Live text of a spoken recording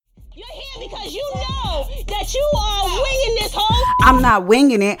Because you know that you are winging this whole. I'm not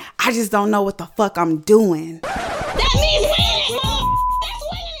winging it. I just don't know what the fuck I'm doing. That means winging it, mom. That's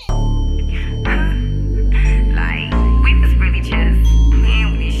winging it. Like, we was really just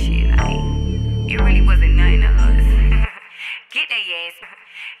playing with this shit. Like, it really wasn't nothing to us. Get that yes.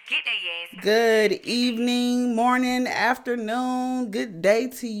 Get that yes. Good evening, morning, afternoon, good day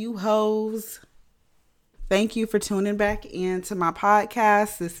to you hoes. Thank you for tuning back into my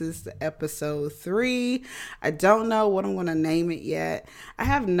podcast. This is episode 3. I don't know what I'm going to name it yet. I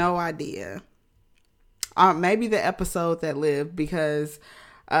have no idea. Maybe the episode that lived, because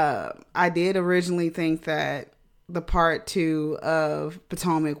I did originally think that the part 2 of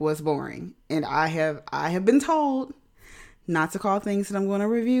Potomac was boring. And I have been told not to call things that I'm going to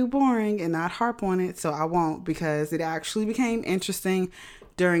review boring and not harp on it. So I won't, because it actually became interesting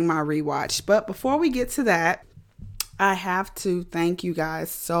during my rewatch. But before we get to that, I have to thank you guys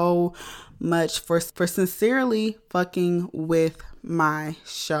so much for sincerely fucking with my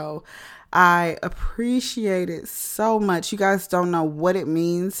show. I appreciate it so much. You guys don't know what it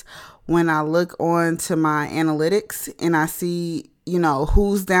means when I look on to my analytics and I see,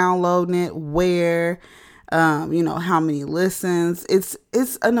 who's downloading it, where, how many listens. It's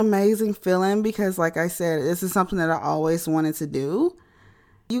an amazing feeling because, like I said, this is something that I always wanted to do.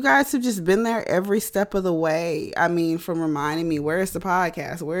 You guys have just been there every step of the way. I mean, from reminding me, where's the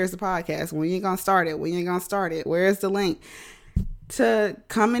podcast? Where's the podcast? When you going to start it? When you going to start it? Where's the link? To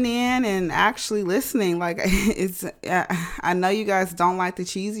coming in and actually listening. Like, I know you guys don't like the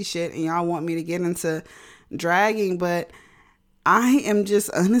cheesy shit and y'all want me to get into dragging, but I am just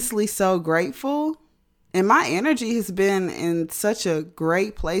honestly so grateful. And my energy has been in such a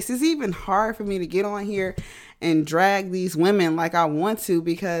great place. It's even hard for me to get on here and drag these women like I want to,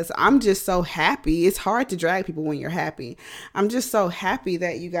 because I'm just so happy. It's hard to drag people when you're happy. I'm just so happy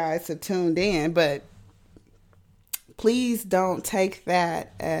that you guys have tuned in, but please don't take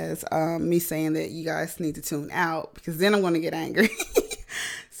that as me saying that you guys need to tune out, because then I'm going to get angry.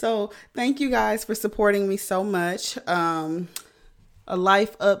 So thank you guys for supporting me so much. A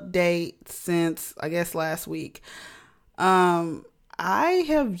life update since, I guess, last week. I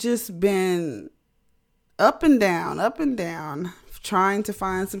have just been up and down, trying to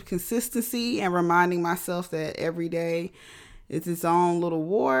find some consistency and reminding myself that every day is its own little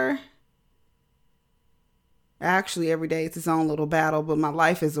war. Actually, every day it's its own little battle, but my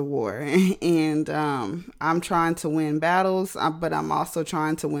life is a war. And I'm trying to win battles, but I'm also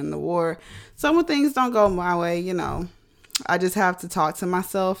trying to win the war. So when things don't go my way, I just have to talk to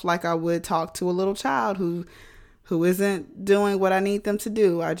myself like I would talk to a little child who isn't doing what I need them to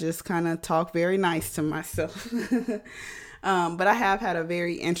do. I just kind of talk very nice to myself. But I have had a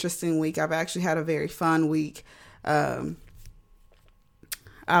very interesting week. I've actually had a very fun week. I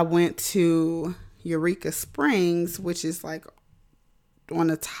went to Eureka Springs, which is like on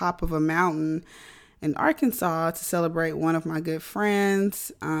the top of a mountain in Arkansas, to celebrate one of my good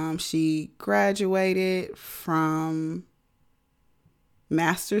friends. She graduated from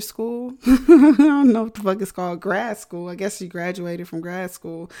master's school. I don't know what the fuck it's called, grad school. I guess she graduated from grad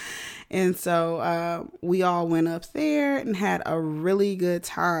school. And so we all went up there and had a really good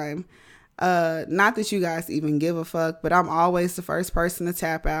time. Not that you guys even give a fuck, but I'm always the first person to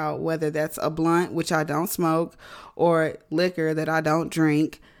tap out, whether that's a blunt, which I don't smoke, or liquor that I don't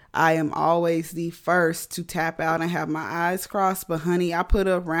drink. I am always the first to tap out and have my eyes crossed. But honey, I put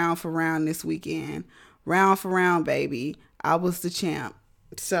up round for round this weekend. Round for round, baby. I was the champ.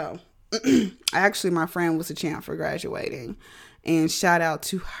 So actually, my friend was the champ for graduating, and shout out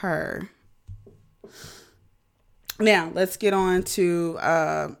to her. Now let's get on to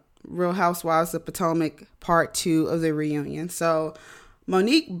Real Housewives of Potomac part 2 of the reunion. So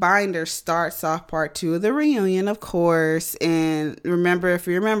Monique Binder starts off part 2 of the reunion, of course. And if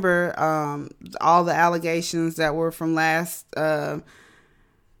you remember, all the allegations that were from the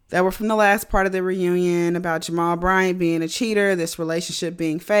last part of the reunion about Jamal Bryant being a cheater, this relationship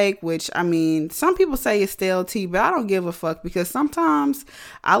being fake, which, I mean, some people say it's stale tea, but I don't give a fuck, because sometimes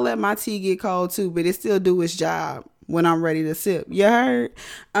I let my tea get cold too, but it still do its job when I'm ready to sip. You heard?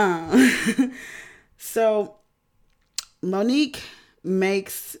 So Monique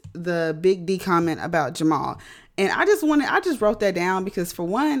makes the Big D comment about Jamal. And I just wrote that down because, for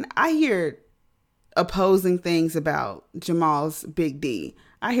one, I hear opposing things about Jamal's Big D.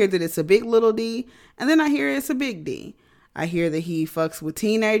 I hear that it's a big little D, and then I hear it's a big D. I hear that he fucks with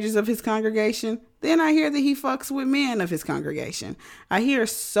teenagers of his congregation. Then I hear that he fucks with men of his congregation. I hear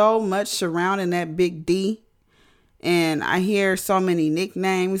so much surrounding that Big D. And I hear so many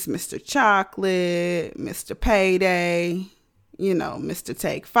nicknames, Mr. Chocolate, Mr. Payday, Mr.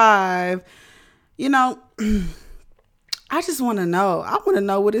 Take 5. I just want to know. I want to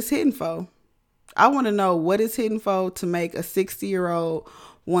know what it's hitting for. I want to know what it's hitting for to make a 60-year-old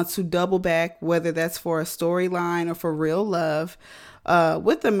want to double back, whether that's for a storyline or for real love,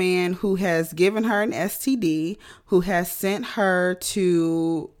 with a man who has given her an STD, who has sent her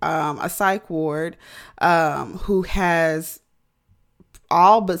to a psych ward, who has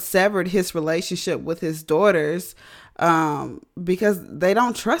all but severed his relationship with his daughters because they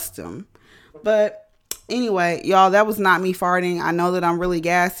don't trust him. But anyway, y'all, that was not me farting. I know that I'm really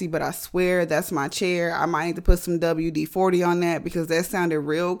gassy, but I swear that's my chair. I might need to put some WD-40 on that because that sounded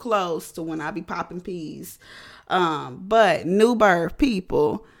real close to when I be popping peas. But new birth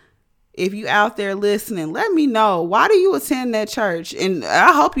people, if you out there listening, let me know, why do you attend that church? And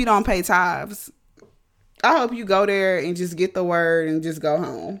I hope you don't pay tithes. I hope you go there and just get the word and just go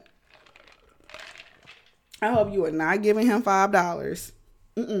home. I hope you are not giving him $5.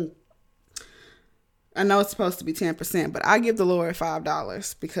 I know it's supposed to be 10%, but I give the Lord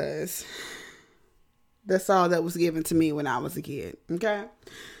 $5 because that's all that was given to me when I was a kid. Okay?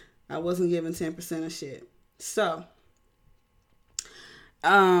 I wasn't given 10% of shit. So,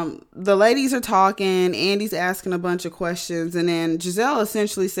 the ladies are talking. Andy's asking a bunch of questions. And then Giselle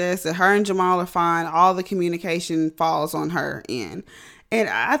essentially says that her and Jamal are fine. All the communication falls on her end. And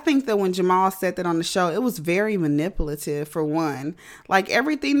I think that when Jamal said that on the show, it was very manipulative, for one. Like,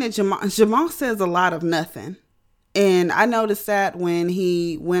 everything that Jamal says a lot of nothing. And I noticed that when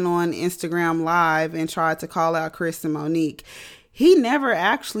he went on Instagram Live and tried to call out Chris and Monique, he never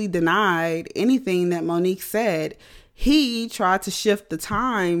actually denied anything that Monique said. He tried to shift the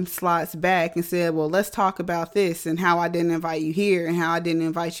time slots back and said, well, let's talk about this and how I didn't invite you here and how I didn't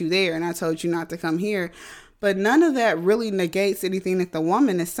invite you there. And I told you not to come here. But none of that really negates anything that the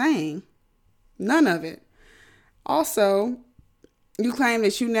woman is saying. None of it. Also, you claim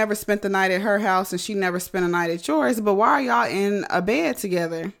that you never spent the night at her house and she never spent a night at yours. But why are y'all in a bed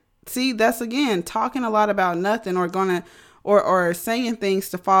together? See, that's, again, talking a lot about nothing or saying things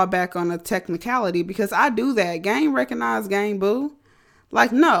to fall back on a technicality, because I do that. Gang recognize gang, boo.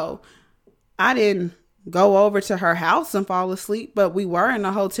 Like, no, I didn't go over to her house and fall asleep, but we were in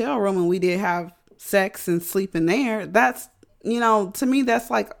a hotel room and we did have sex and sleep in there. That's, to me, that's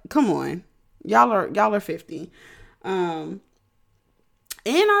like, come on, y'all are 50. And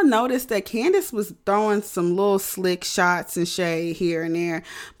I noticed that Candace was throwing some little slick shots and shade here and there,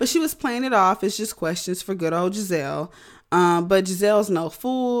 but she was playing it off as just questions for good old Giselle. But Giselle's no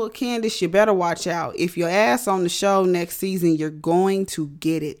fool. Candace, you better watch out. If your ass on the show next season, you're going to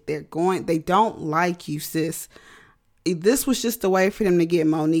get it. They don't like you, sis. This was just a way for them to get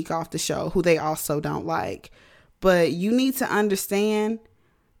Monique off the show, who they also don't like. But you need to understand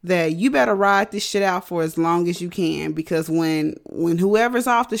that you better ride this shit out for as long as you can, because when whoever's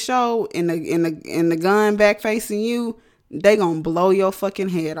off the show and the gun back facing you, they gonna blow your fucking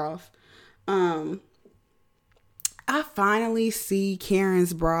head off. I finally see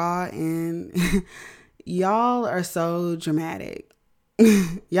Karen's bra, and y'all are so dramatic.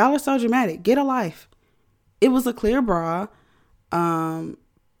 Y'all are so dramatic. Get a life. It was a clear bra,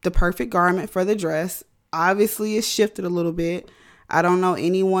 the perfect garment for the dress. Obviously, it's shifted a little bit. I don't know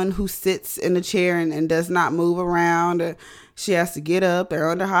anyone who sits in a chair and does not move around, or she has to get up. They're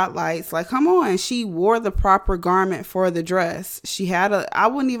under hot lights. Like, come on. She wore the proper garment for the dress. She had I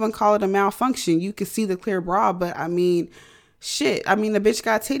wouldn't even call it a malfunction. You could see the clear bra, but I mean, shit. I mean, the bitch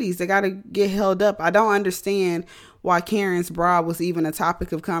got titties. They got to get held up. I don't understand why Karen's bra was even a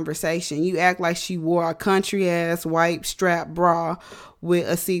topic of conversation. You act like she wore a country ass white strap bra with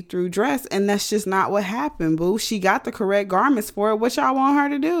a see-through dress, and that's just not what happened, boo. She got the correct garments for it. What y'all want her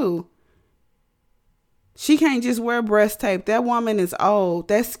to do? She can't just wear breast tape. That woman is old.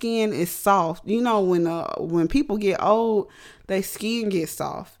 That skin is soft. When people get old, their skin gets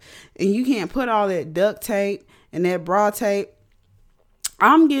soft, and you can't put all that duct tape and that bra tape.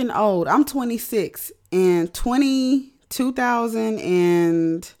 I'm getting old. I'm 26. And 2000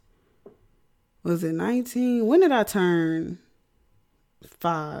 and was it 19? When did I turn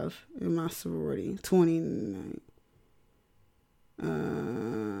 5 in my sorority? 29.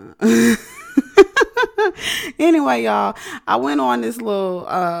 Anyway, y'all, I went on this little,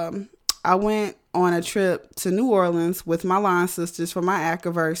 I went on a trip to New Orleans with my line sisters for my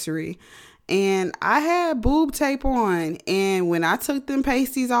anniversary. And I had boob tape on. And when I took them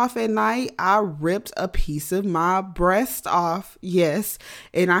pasties off at night, I ripped a piece of my breast off. Yes.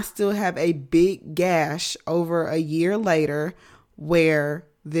 And I still have a big gash over a year later where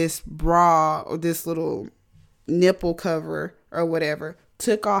this bra or this little nipple cover or whatever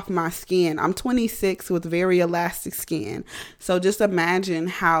took off my skin. I'm 26 with very elastic skin. So just imagine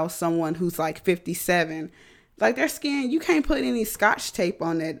how someone who's like 57, like their skin, you can't put any Scotch tape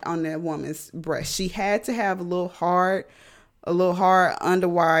on that woman's breast. She had to have a little hard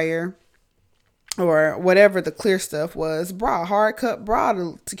underwire or whatever the clear stuff was, hard cut bra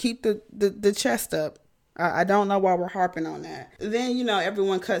to keep the chest up. I don't know why we're harping on that. Then,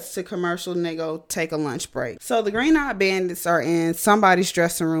 everyone cuts to commercial and they go take a lunch break. So the Green Eyed Bandits are in somebody's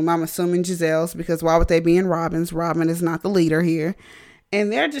dressing room. I'm assuming Gizelle's, because why would they be in Robin's? Robin is not the leader here.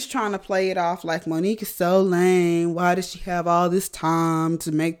 And they're just trying to play it off like Monique is so lame. Why does she have all this time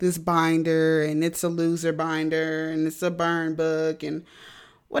to make this binder? And it's a loser binder and it's a burn book and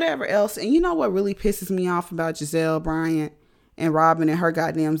whatever else. And you know what really pisses me off about Gizelle Bryant and Robin and her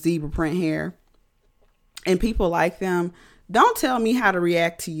goddamn zebra print hair and people like them? Don't tell me how to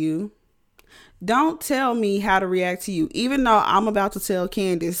react to you. Don't tell me how to react to you. Even though I'm about to tell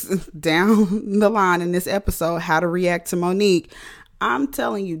Candace down the line in this episode how to react to Monique, I'm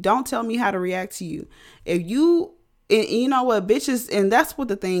telling you, don't tell me how to react to you. If you, and you know what, bitches, and that's what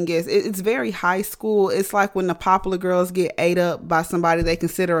the thing is. It's very high school. It's like when the popular girls get ate up by somebody they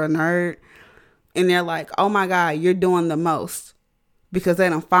consider a nerd. And they're like, oh my God, you're doing the most. Because they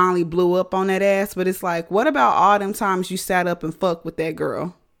done finally blew up on that ass. But it's like, what about all them times you sat up and fucked with that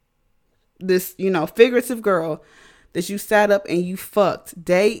girl? This, figurative girl that you sat up and you fucked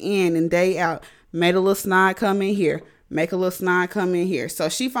day in and day out. Made a little snide come in here. Make a little snide come in here. So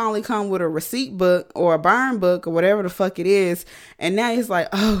she finally come with a receipt book or a burn book or whatever the fuck it is. And now he's like,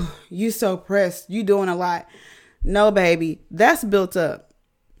 oh, you so pressed. You doing a lot. No, baby. That's built up.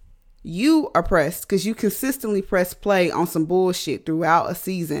 You are pressed because you consistently press play on some bullshit throughout a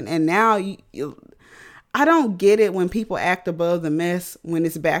season. And now I don't get it when people act above the mess when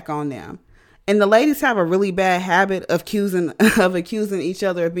it's back on them. And the ladies have a really bad habit of accusing each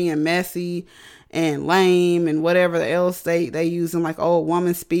other of being messy and lame and whatever else they use in like old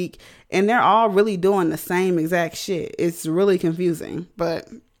woman speak. And they're all really doing the same exact shit. It's really confusing. But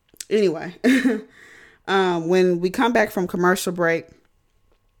anyway, when we come back from commercial break,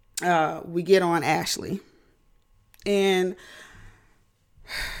 we get on Ashley. And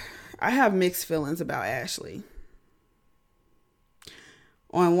I have mixed feelings about Ashley.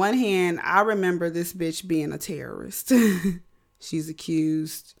 On one hand, I remember this bitch being a terrorist. She's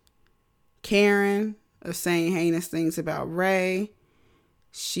accused Karen of saying heinous things about Ray.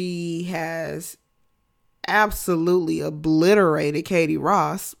 She has absolutely obliterated Katie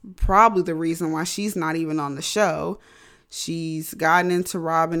Ross. Probably the reason why she's not even on the show. She's gotten into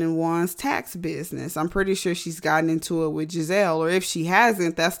Robin and Juan's tax business. I'm pretty sure she's gotten into it with Gizelle. Or if she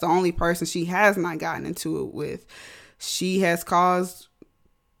hasn't, that's the only person she has not gotten into it with. She has caused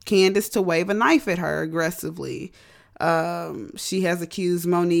Candace to wave a knife at her aggressively. She has accused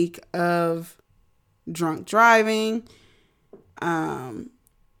Monique of drunk driving. And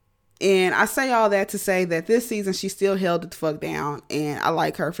I say all that to say that this season she still held it the fuck down, and I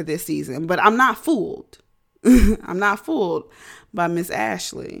like her for this season. But I'm not fooled. I'm not fooled by Miss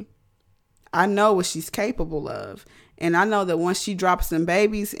Ashley. I know what she's capable of. And I know that once she drops them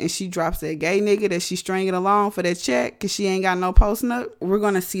babies and she drops that gay nigga that she's stringing along for that check because she ain't got no post nut, we're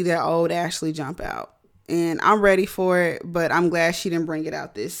going to see that old Ashley jump out. And I'm ready for it, but I'm glad she didn't bring it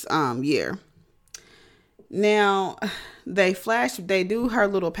out this year. Now, they do her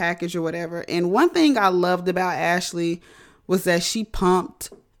little package or whatever. And one thing I loved about Ashley was that she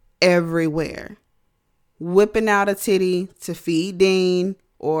pumped everywhere. Whipping out a titty to feed Dean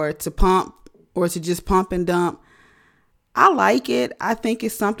or to pump or to just pump and dump. I like it. I think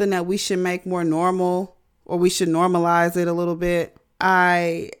it's something that we should make more normal, or we should normalize it a little bit.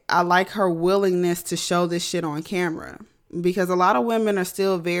 I like her willingness to show this shit on camera, because a lot of women are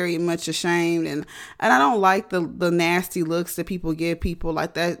still very much ashamed, and I don't like the nasty looks that people give people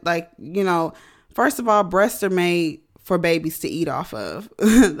like that. Like, first of all, breasts are made for babies to eat off of.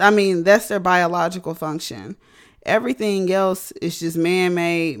 I mean, that's their biological function. Everything else is just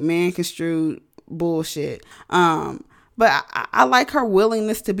man-made, man-construed bullshit. But I like her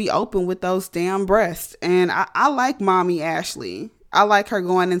willingness to be open with those damn breasts. And I like mommy Ashley. I like her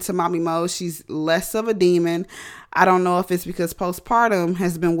going into mommy mode. She's less of a demon. I don't know if it's because postpartum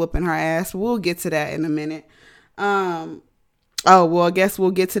has been whooping her ass. We'll get to that in a minute. I guess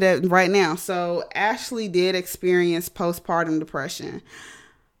we'll get to that right now. So Ashley did experience postpartum depression.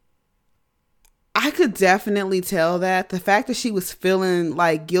 I could definitely tell that. The fact that she was feeling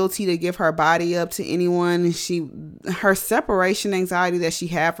like guilty to give her body up to anyone, her separation anxiety that she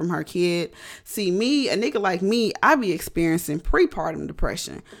had from her kid. See, me, a nigga like me, I be experiencing prepartum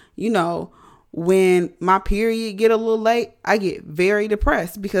depression. when my period get a little late, I get very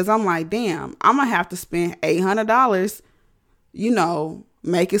depressed because I'm like, damn, I'm going to have to spend $800,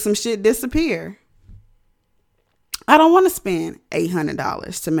 making some shit disappear. I don't want to spend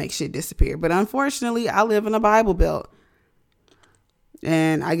 $800 to make shit disappear. But unfortunately, I live in a Bible Belt.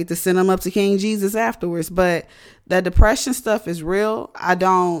 And I get to send them up to King Jesus afterwards. But that depression stuff is real. I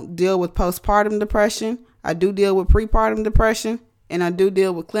don't deal with postpartum depression. I do deal with prepartum depression. And I do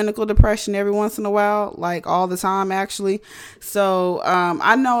deal with clinical depression every once in a while, like all the time, actually. So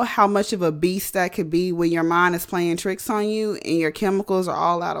I know how much of a beast that could be when your mind is playing tricks on you and your chemicals are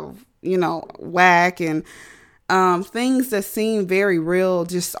all out of, whack. And things that seem very real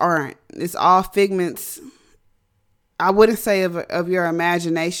just aren't. It's all figments, I wouldn't say of your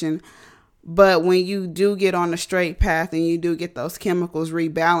imagination. But when you do get on the straight path and you do get those chemicals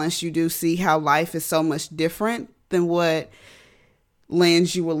rebalanced, you do see how life is so much different than what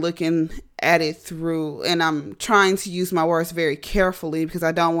lens you were looking at it through. And I'm trying to use my words very carefully because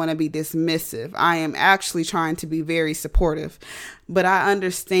I don't want to be dismissive. I am actually trying to be very supportive, but I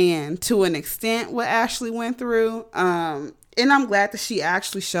understand to an extent what Ashley went through. And I'm glad that she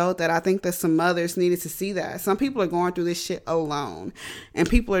actually showed that. I think that some mothers needed to see that. Some people are going through this shit alone and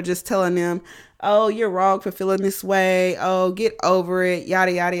people are just telling them, oh, you're wrong for feeling this way. Oh, get over it.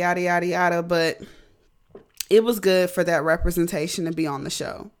 Yada, yada, yada, yada, yada. But it was good for that representation to be on the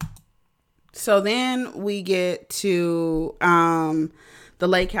show. So then we get to the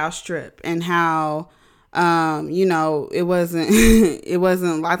lake house trip and how, it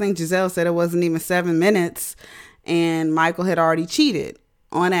wasn't, I think Giselle said it wasn't even 7 minutes and Michael had already cheated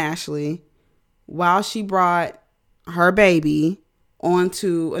on Ashley while she brought her baby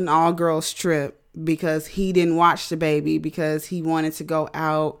onto an all girls trip because he didn't watch the baby because he wanted to go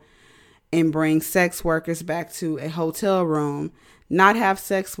out and bring sex workers back to a hotel room, not have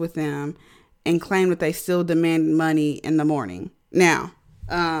sex with them, and claim that they still demanded money in the morning. Now,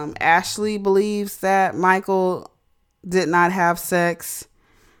 Ashley believes that Michael did not have sex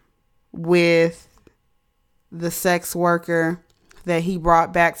with the sex worker that he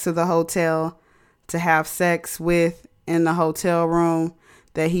brought back to the hotel to have sex with in the hotel room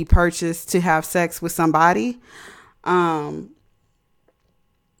that he purchased to have sex with somebody.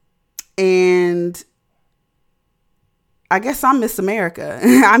 And I guess I'm Miss America.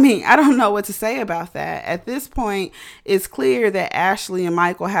 I mean, I don't know what to say about that. At this point, it's clear that Ashley and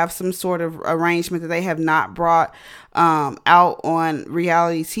Michael have some sort of arrangement that they have not brought out on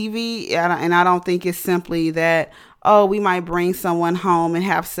reality TV. And I don't think it's simply that, oh, we might bring someone home and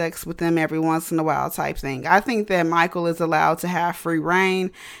have sex with them every once in a while type thing. I think that Michael is allowed to have free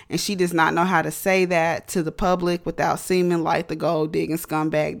reign, and she does not know how to say that to the public without seeming like the gold digging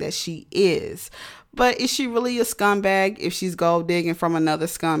scumbag that she is. But is she really a scumbag if she's gold digging from another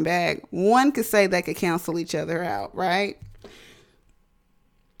scumbag? One could say they could cancel each other out, right?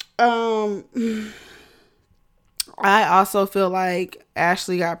 I also feel like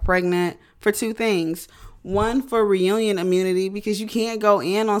Ashley got pregnant for two things. One, for reunion immunity, because you can't go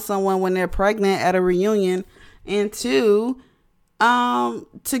in on someone when they're pregnant at a reunion. And two,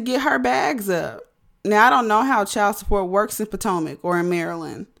 to get her bags up. Now, I don't know how child support works in Potomac or in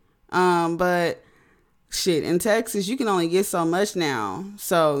Maryland. But shit, in Texas, you can only get so much now.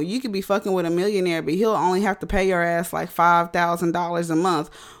 So you could be fucking with a millionaire, but he'll only have to pay your ass like $5,000 a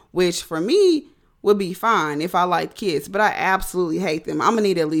month, which for me would be fine if I liked kids, but I absolutely hate them. I'm gonna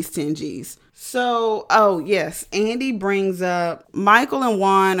need at least 10 G's. So, oh yes, Andy brings up Michael and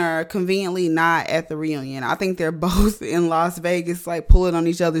Juan are conveniently not at the reunion. I think they're both in Las Vegas, like pulling on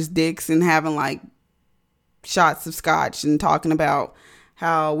each other's dicks and having like shots of scotch and talking about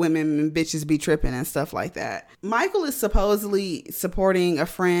how women and bitches be tripping and stuff like that. Michael is supposedly supporting a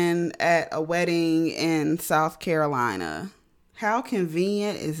friend at a wedding in South Carolina. How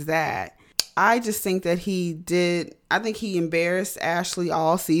convenient is that? I just think that I think he embarrassed Ashley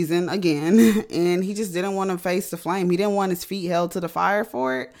all season again, and he just didn't want to face the flame. He didn't want his feet held to the fire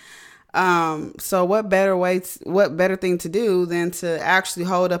for it. So what better thing to do than to actually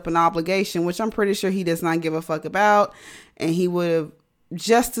hold up an obligation, which I'm pretty sure he does not give a fuck about. And he would have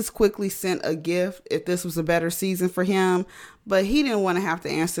just as quickly sent a gift if this was a better season for him, but he didn't want to have to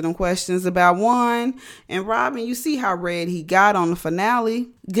answer them questions about Juan and Robin. You see how red he got on the finale.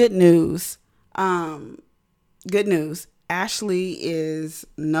 Good news. Good news. Ashley is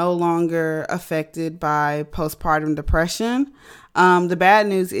no longer affected by postpartum depression. The bad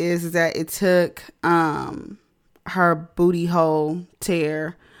news is that it took her booty hole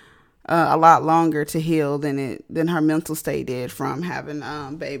tear a lot longer to heal than her mental state did from having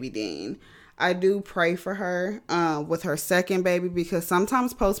baby Dean. I do pray for her with her second baby, because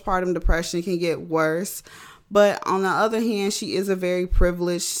sometimes postpartum depression can get worse. But on the other hand, she is a very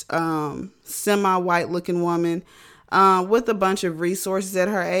privileged, semi-white looking woman with a bunch of resources at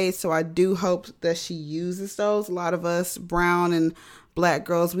her age. So I do hope that she uses those. A lot of us brown and black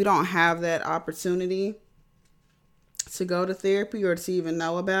girls, we don't have that opportunity to go to therapy or to even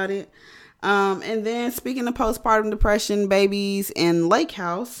know about it. And then speaking of postpartum depression, babies in Lake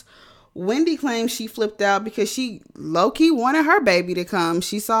House, Wendy claims she flipped out because she low-key wanted her baby to come.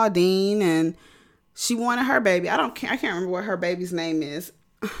 She saw Dean and she wanted her baby. I can't remember what her baby's name is.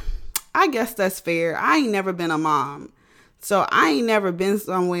 I guess that's fair. I ain't never been a mom. So I ain't never been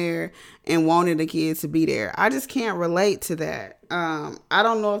somewhere and wanted a kid to be there. I just can't relate to that. I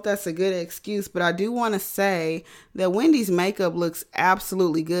don't know if that's a good excuse, but I do want to say that Wendy's makeup looks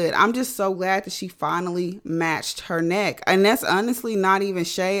absolutely good. I'm just so glad that she finally matched her neck. And that's honestly not even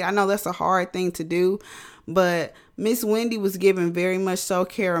shade. I know that's a hard thing to do, but Miss Wendy was given very much so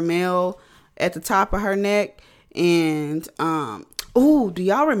caramel at the top of her neck. And, do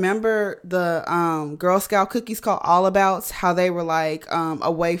y'all remember the Girl Scout cookies called All Abouts? How they were like a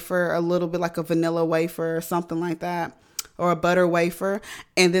wafer, a little bit like a vanilla wafer or something like that, or a butter wafer.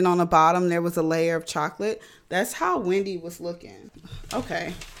 And then on the bottom, there was a layer of chocolate. That's how Wendy was looking.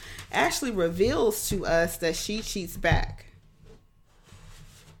 Okay. Ashley reveals to us that she cheats back.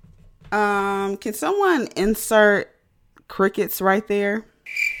 Can someone insert crickets right there?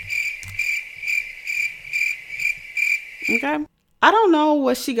 Okay. I don't know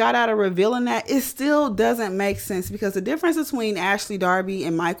what she got out of revealing that. It still doesn't make sense, because the difference between Ashley Darby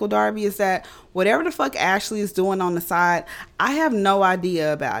and Michael Darby is that whatever the fuck Ashley is doing on the side, I have no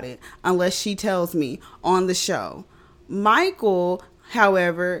idea about it unless she tells me on the show. Michael,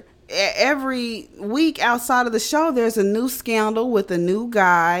 however, every week outside of the show, there's a new scandal with a new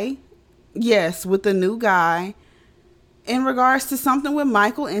guy. Yes, with a new guy. In regards to something with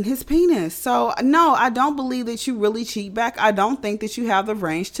Michael and his penis. So, no, I don't believe that you really cheat back. I don't think that you have the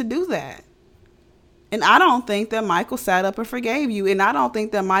range to do that. And I don't think that Michael sat up and forgave you. And I don't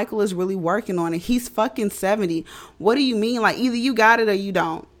think that Michael is really working on it. He's fucking 70. What do you mean? Like, either you got it or you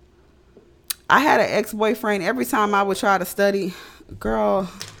don't. I had an ex-boyfriend. Every time I would try to study. Girl,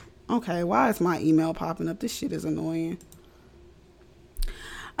 okay, why is my email popping up? This shit is annoying.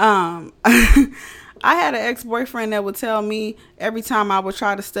 I had an ex-boyfriend that would tell me every time I would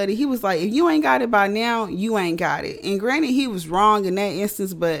try to study, he was like, if you ain't got it by now, you ain't got it. And granted, he was wrong in that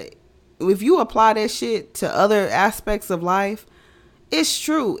instance, but if you apply that shit to other aspects of life, it's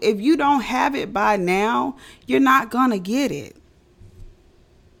true. If you don't have it by now, you're not gonna get it.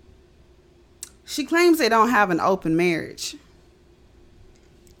 She claims they don't have an open marriage.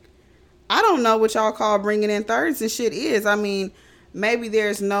 I don't know what y'all call bringing in thirds and shit is. I mean, maybe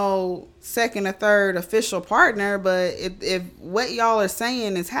there's no second or third official partner, but if what y'all are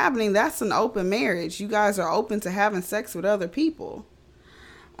saying is happening, that's an open marriage. You guys are open to having sex with other people.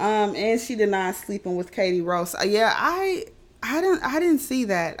 And she denied sleeping with Katie Rose. Yeah, I didn't see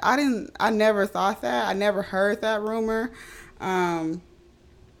that. I never thought that. I never heard that rumor. And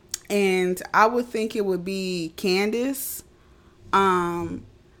I would think it would be Candace.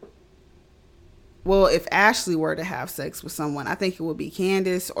 Well, if Ashley were to have sex with someone, I think it would be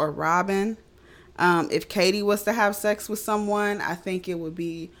Candace or Robin. If Katie was to have sex with someone, I think it would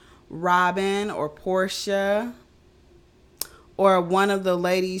be Robin or Portia or one of the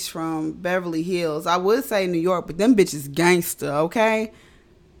ladies from Beverly Hills. I would say New York, but them bitches gangster, okay?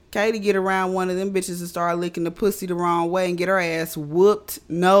 Katie get around one of them bitches and start licking the pussy the wrong way and get her ass whooped.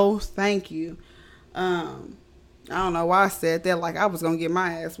 No, thank you. I don't know why I said that, like I was going to get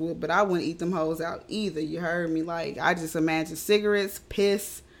my ass whooped, but I wouldn't eat them hoes out either. You heard me? Like, I just imagine cigarettes,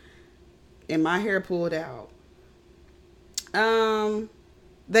 piss, and my hair pulled out.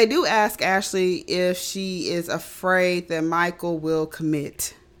 They do ask Ashley if she is afraid that Michael will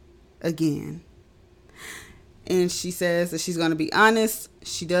commit again. And she says that she's going to be honest.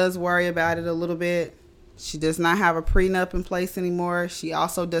 She does worry about it a little bit. She does not have a prenup in place anymore. She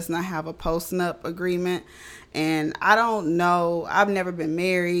also does not have a post-nup agreement. And I don't know. I've never been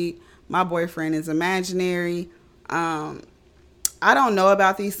married. My boyfriend is imaginary. I don't know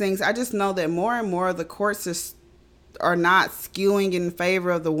about these things. I just know that more and more of the courts are not skewing in favor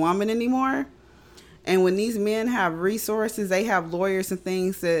of the woman anymore. And when these men have resources, they have lawyers and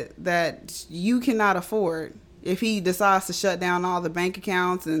things that you cannot afford. If he decides to shut down all the bank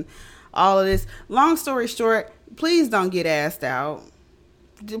accounts and all of this. Long story short, please don't get asked out.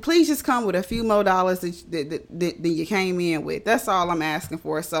 Please just come with a few more dollars that you came in with. That's all I'm asking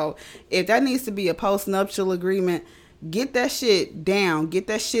for. So if that needs to be a post-nuptial agreement, Get that shit down. Get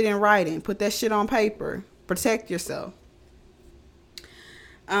that shit in writing. Put that shit on paper. Protect yourself.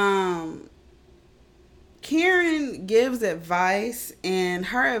 Karen gives advice, and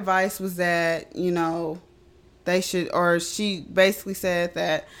her advice was that, you know, they should, or she basically said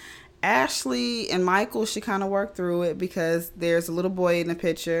that Ashley and Michael should kind of work through it because there's a little boy in the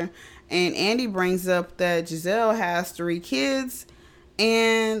picture. And Andy brings up that Giselle has 3 kids.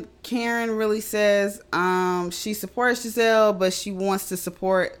 And Karen really says she supports Giselle, but she wants to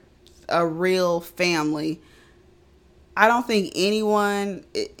support a real family. I don't think anyone,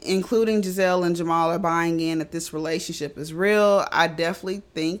 including Giselle and Jamal, are buying in that this relationship is real. I definitely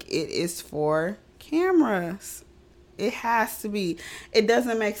think it is for cameras. It has to be. It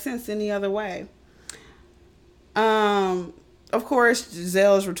doesn't make sense any other way. Of course,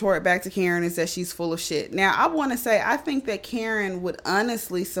 Giselle's retort back to Karen is that she's full of shit. Now, I want to say, I think that Karen would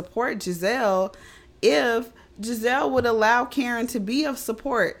honestly support Giselle if Giselle would allow Karen to be of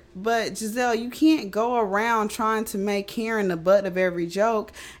support. But Giselle, you can't go around trying to make Karen the butt of every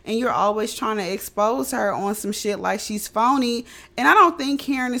joke, and you're always trying to expose her on some shit like she's phony. And I don't think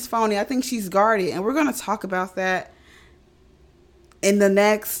Karen is phony. I think she's guarded, and we're going to talk about that in the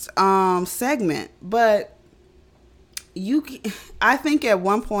next segment. But I think at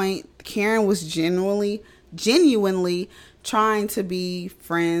one point Karen was genuinely trying to be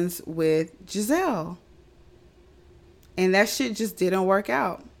friends with Giselle. And that shit just didn't work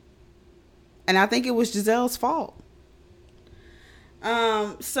out. And I think it was Giselle's fault.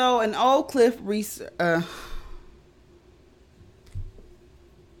 So an old clip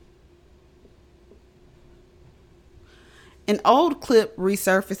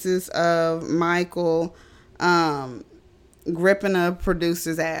resurfaces of Michael gripping a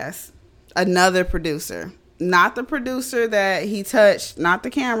producer's ass. Another producer. Not the producer that he touched, not the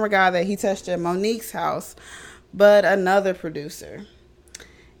camera guy that he touched at Monique's house, but another producer.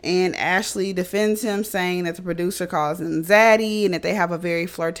 And Ashley defends him, saying that the producer calls him Zaddy and that they have a very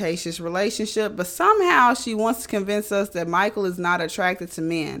flirtatious relationship. But somehow she wants to convince us that Michael is not attracted to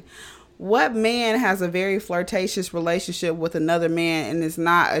men. What man has a very flirtatious relationship with another man and is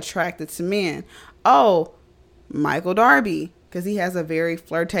not attracted to men? Oh, Michael Darby, because he has a very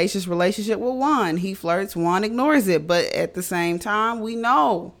flirtatious relationship with Juan. He flirts, Juan ignores it. But at the same time, we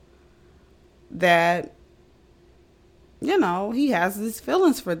know that, you know, he has these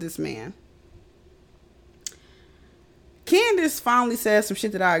feelings for this man. Candace finally says some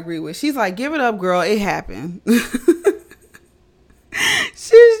shit that I agree with. She's like, give it up, girl. It happened.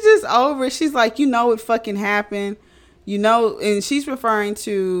 She's just over it. She's like, you know, it fucking happened. You know, and she's referring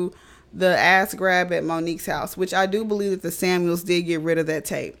to the ass grab at Monique's house, which I do believe that the Samuels did get rid of that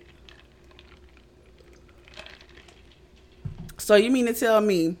tape. So you mean to tell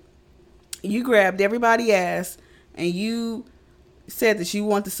me you grabbed everybody's ass and you said that you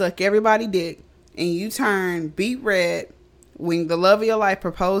want to suck everybody's dick, and you turned beet red when the love of your life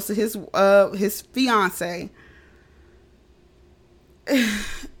proposed to his fiance?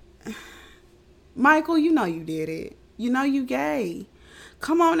 Michael, you know you did it. You know you gay.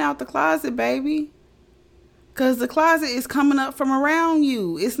 Come on out the closet, baby. Because the closet is coming up from around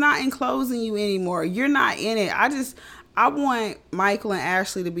you. It's not enclosing you anymore. You're not in it. I want Michael and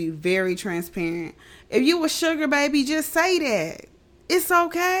Ashley to be very transparent. If you were sugar baby, just say that. It's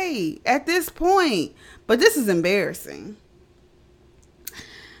okay at this point. But this is embarrassing.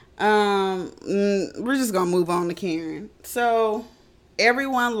 We're just going to move on to Karen. So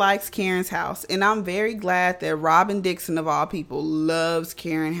everyone likes Karen's house, and I'm very glad that Robin Dixon, of all people, loves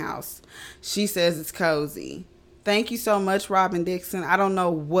Karen's house. She says it's cozy. Thank you so much, Robin Dixon. I don't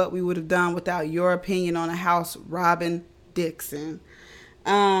know what we would have done without your opinion on a house, Robin Dixon.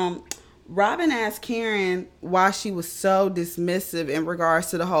 Robin asked Karen why she was so dismissive in regards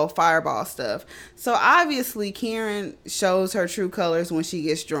to the whole Fireball stuff. So obviously Karen shows her true colors when she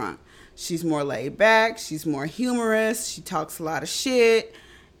gets drunk. She's more laid back. She's more humorous. She talks a lot of shit.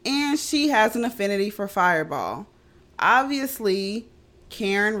 And she has an affinity for Fireball. Obviously,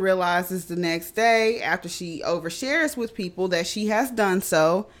 Karen realizes the next day after she overshares with people that she has done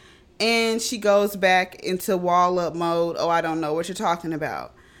so. And she goes back into wall up mode. Oh, I don't know what you're talking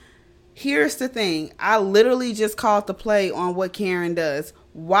about. Here's the thing. I literally just called the play on what Karen does.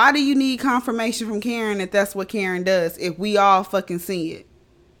 Why do you need confirmation from Karen that that's what Karen does if we all fucking see it?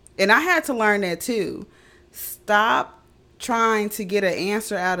 And I had to learn that too. Stop trying to get an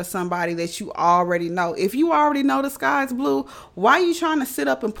answer out of somebody that you already know. If you already know the sky's blue, why are you trying to sit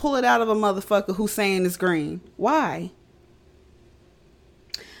up and pull it out of a motherfucker who's saying it's green? Why?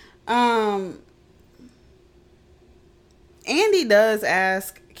 Andy does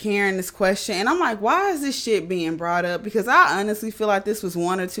ask Karen this question, and I'm like, why is this shit being brought up? Because I honestly feel like this was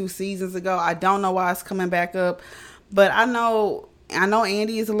 1 or 2 seasons ago. I don't know why it's coming back up, but I know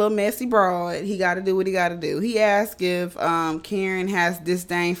Andy is a little messy broad. He got to do what he got to do. He asked if Karen has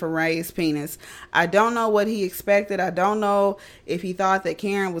disdain for Ray's penis. I don't know what he expected. I don't know if he thought that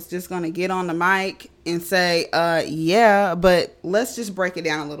Karen was just going to get on the mic and say, yeah, but let's just break it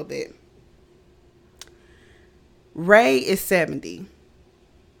down a little bit. Ray is 70.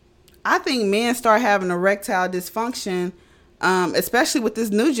 I think men start having erectile dysfunction, especially with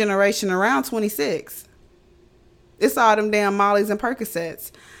this new generation, around 26. It's all them damn Mollies and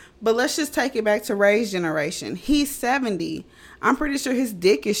Percocets. But let's just take it back to Ray's generation. He's 70. I'm pretty sure his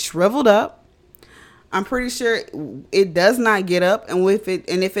dick is shriveled up. I'm pretty sure it does not get up. And if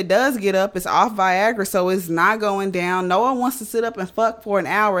it does get up, it's off Viagra, so it's not going down. No one wants to sit up and fuck for an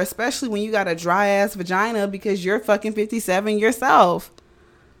hour, especially when you got a dry ass vagina because you're fucking 57 yourself.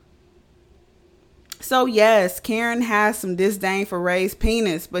 So yes, Karen has some disdain for Ray's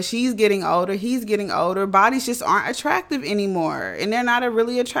penis, but she's getting older. He's getting older. Bodies just aren't attractive anymore, and they're not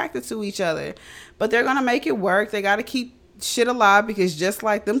really attracted to each other. But they're gonna make it work. They gotta keep shit alive, because just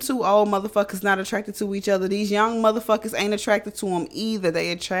like them two old motherfuckers not attracted to each other, these young motherfuckers ain't attracted to them either. They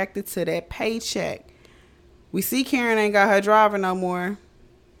attracted to that paycheck. We see Karen ain't got her driver no more.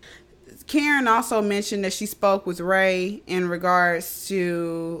 Karen also mentioned that she spoke with Ray in regards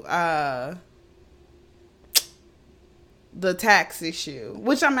to the tax issue,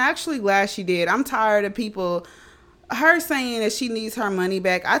 which I'm actually glad she did. I'm tired of her saying that she needs her money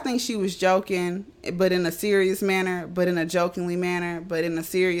back. I think she was joking, but in a serious manner, but in a jokingly manner, but in a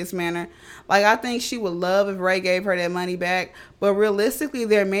serious manner. Like, I think she would love if Ray gave her that money back, but realistically,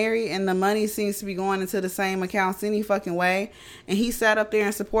 they're married and the money seems to be going into the same accounts any fucking way. And he sat up there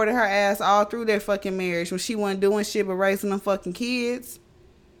and supported her ass all through their fucking marriage when she wasn't doing shit but raising them fucking kids.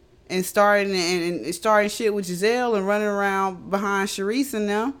 And starting shit with Giselle and running around behind Sharice and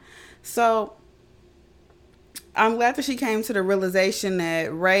them. So I'm glad that she came to the realization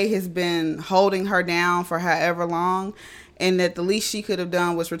that Ray has been holding her down for however long, and that the least she could have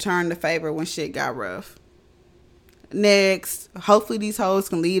done was return the favor when shit got rough. Next, hopefully these hoes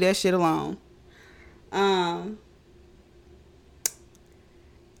can leave that shit alone. Andy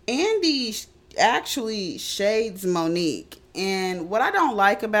actually shades Monique. And what I don't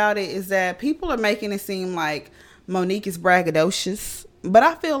like about it is that people are making it seem like Monique is braggadocious. But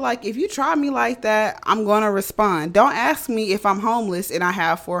I feel like if you try me like that, I'm going to respond. Don't ask me if I'm homeless and I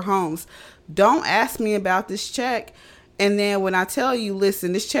have 4 homes. Don't ask me about this check. And then when I tell you,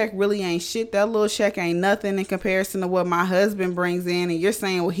 listen, this check really ain't shit. That little check ain't nothing in comparison to what my husband brings in. And you're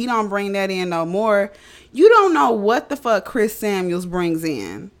saying, well, he don't bring that in no more. You don't know what the fuck Chris Samuels brings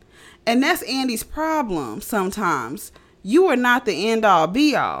in. And that's Andy's problem sometimes. You are not the end all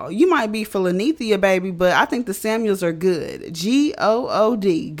be all. You might be for Lanithia, baby, but I think the Samuels are good.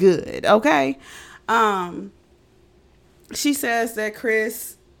 Good, good. Okay. She says that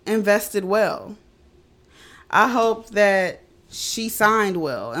Chris invested well. I hope that she signed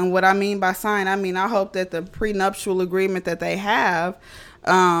well. And what I mean by sign, I hope that the prenuptial agreement that they have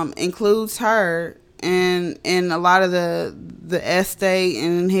includes her and a lot of the estate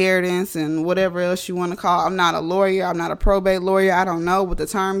and inheritance and whatever else you want to call it. I'm not a lawyer. I'm not a probate lawyer. I don't know what the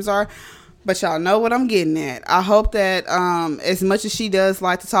terms are, but y'all know what I'm getting at. I hope that as much as she does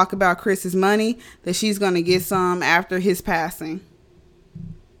like to talk about Chris's money, that she's going to get some after his passing.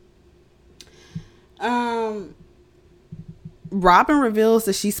 Robin reveals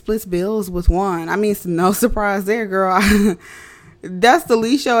that she splits bills with Juan. I mean, it's no surprise there, girl. That's the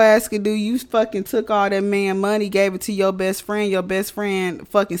least your ass could do. You fucking took all that man money, gave it to your best friend. Your best friend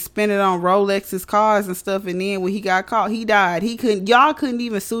fucking spent it on Rolexes, cars and stuff. And then when he got caught, he died. Y'all couldn't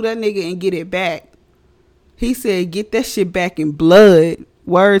even sue that nigga and get it back. He said, get that shit back in blood.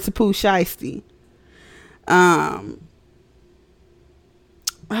 Word to Pooh Shiesty. Oh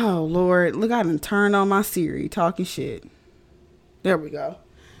Lord, look, I done turned on my Siri talking shit. There we go.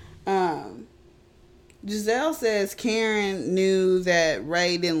 Giselle says Karen knew that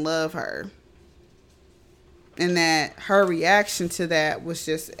Ray didn't love her. And that her reaction to that was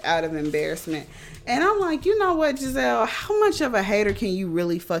just out of embarrassment. And I'm like, you know what, Giselle? How much of a hater can you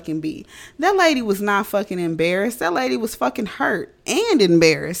really fucking be? That lady was not fucking embarrassed. That lady was fucking hurt and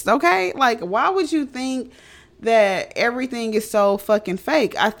embarrassed, okay? Like, why would you think that everything is so fucking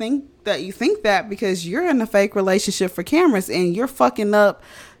fake? I think that you think that because you're in a fake relationship for cameras and you're fucking up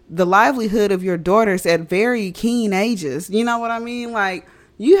the livelihood of your daughters at very keen ages. You know what I mean? Like,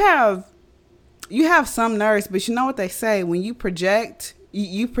 you have some nerves, but you know what they say, when you project,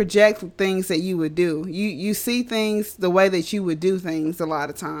 You project things that you would do. You see things the way that you would do things a lot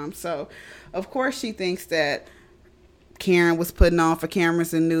of times. So, of course, she thinks that Karen was putting on for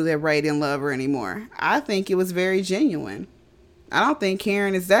cameras and knew that Ray didn't love her anymore. I think it was very genuine. I don't think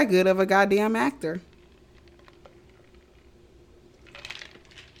Karen is that good of a goddamn actor.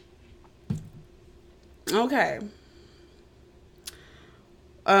 Okay.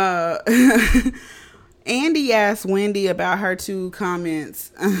 Andy asked Wendy about her 2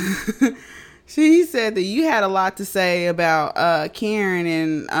 comments. She said that you had a lot to say about Karen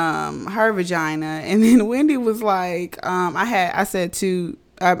and her vagina, and then Wendy was like, I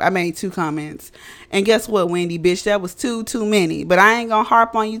made 2 comments, and guess what, Wendy, bitch, that was too many. But I ain't gonna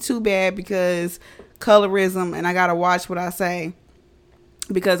harp on you too bad because colorism, and I gotta watch what I say.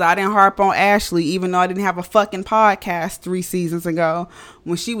 Because I didn't harp on Ashley, even though I didn't have a fucking podcast 3 seasons ago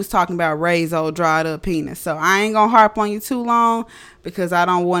when she was talking about Ray's old dried up penis. So I ain't gonna harp on you too long because I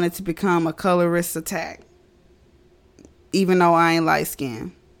don't want it to become a colorist attack. Even though I ain't light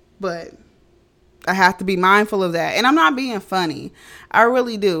skinned. But I have to be mindful of that. And I'm not being funny. I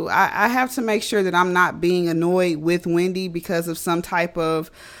really do. I have to make sure that I'm not being annoyed with Wendy because of some type of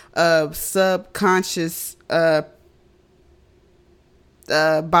subconscious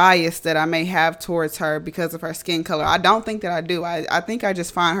bias that I may have towards her because of her skin color. I don't think that I do. I think I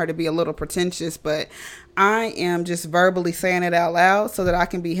just find her to be a little pretentious, but I am just verbally saying it out loud so that I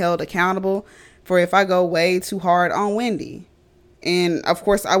can be held accountable for if I go way too hard on Wendy. And of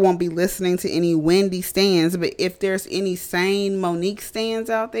course I won't be listening to any Wendy stans, but if there's any sane Monique stans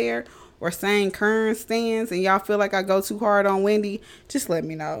out there or sane Karen stans and y'all feel like I go too hard on Wendy, just let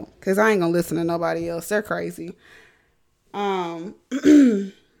me know, because I ain't gonna listen to nobody else. They're crazy. Wendy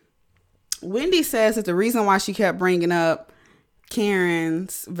says that the reason why she kept bringing up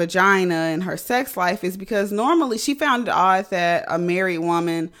Karen's vagina and her sex life is because normally she found it odd that a married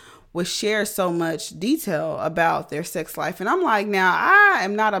woman would share so much detail about their sex life. And I'm like, now I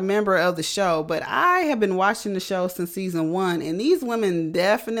am not a member of the show, but I have been watching the show since season 1, and these women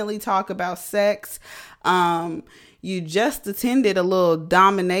definitely talk about sex. You just attended a little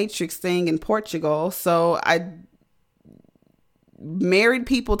dominatrix thing in Portugal, so married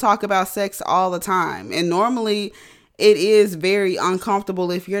people talk about sex all the time, and normally it is very uncomfortable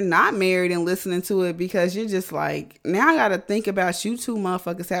if you're not married and listening to it, because you're just like, now I gotta think about you 2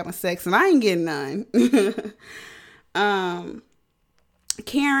 motherfuckers having sex and I ain't getting none.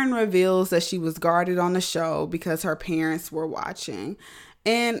 Karen reveals that she was guarded on the show because her parents were watching,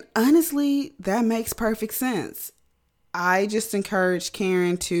 and honestly that makes perfect sense. I just encourage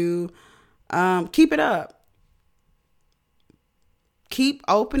Karen to keep it up. Keep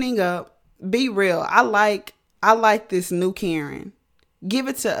opening up. Be real. I like this new Karen. Give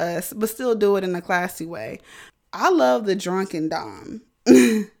it to us, but still do it in a classy way. I love the drunken dom.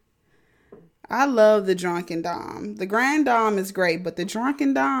 I love the drunken dom. The grand dom is great, but the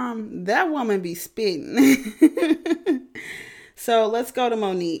drunken dom, that woman be spitting. So let's go to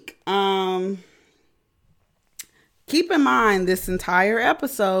Monique. Keep in mind, this entire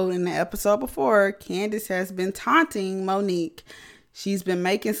episode and the episode before, Candace has been taunting Monique. She's been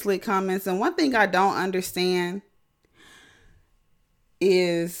making slick comments. And one thing I don't understand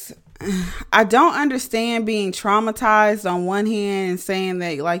is, I don't understand being traumatized on one hand and saying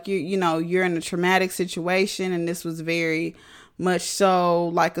that, like, you're in a traumatic situation and this was very much so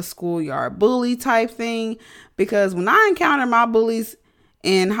like a schoolyard bully type thing. Because when I encountered my bullies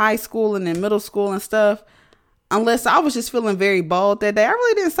in high school and in middle school and stuff, unless I was just feeling very bold that day, I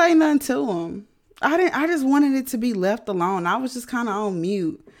really didn't say nothing to them. I just wanted it to be left alone. I was just kind of on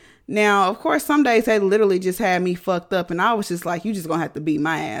mute. Now, of course, some days they literally just had me fucked up, and I was just like, you just gonna have to beat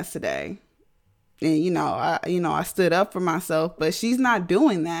my ass today. And I stood up for myself, but she's not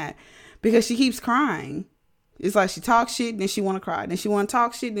doing that because she keeps crying. It's like she talks shit, then she want to cry, then she want to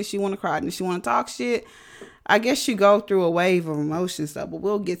talk shit, then she want to cry, then she want to talk shit. I guess you go through a wave of emotions though, but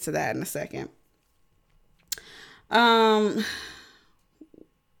we'll get to that in a second.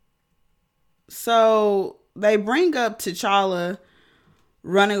 So they bring up T'Challa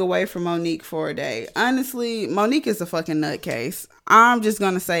running away from Monique for a day. Honestly, Monique is a fucking nutcase. I'm just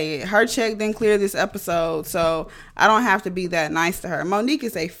going to say it. Her check didn't clear this episode, so I don't have to be that nice to her. Monique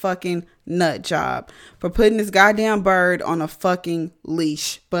is a fucking nut job for putting this goddamn bird on a fucking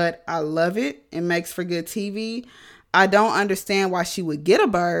leash. But I love it. It makes for good TV. I don't understand why she would get a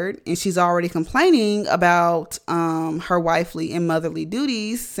bird, and she's already complaining about her wifely and motherly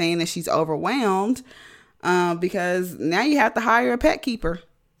duties, saying that she's overwhelmed because now you have to hire a pet keeper.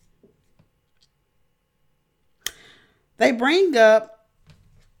 They bring up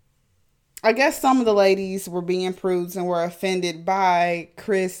I guess some of the ladies were being prudes and were offended by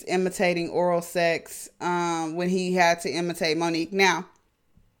Chris imitating oral sex when he had to imitate Monique. Now,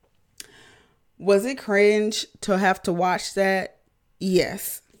 was it cringe to have to watch that?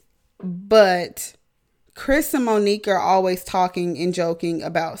 Yes. But Chris and Monique are always talking and joking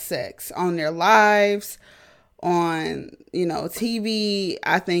about sex on their lives, on, TV.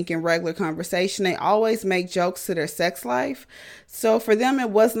 I think in regular conversation, they always make jokes to their sex life. So for them, it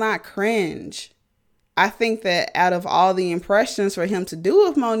was not cringe. I think that out of all the impressions for him to do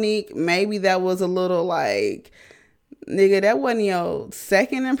with Monique, maybe that was a little like, nigga, that wasn't your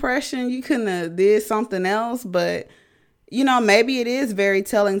second impression. You couldn't have did something else. But, maybe it is very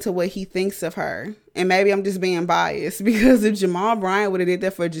telling to what he thinks of her. And maybe I'm just being biased, because if Jamal Bryant would have did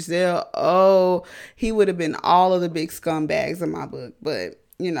that for Giselle, he would have been all of the big scumbags in my book. But,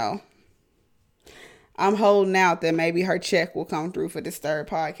 I'm holding out that maybe her check will come through for this third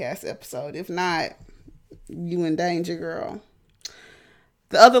podcast episode. If not, you in danger, girl.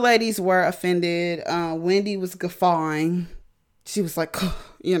 The other ladies were offended. Wendy was guffawing. She was like,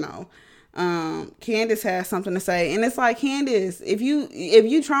 Candace has something to say. And it's like, Candace, if you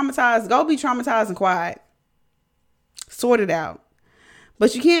traumatized, go be traumatized and quiet. Sort it out.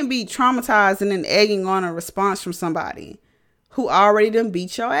 But you can't be traumatized and then egging on a response from somebody who already done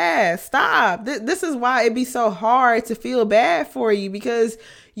beat your ass. Stop. This is why it be so hard to feel bad for you, because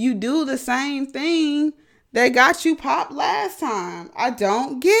you do the same thing that got you popped last time. I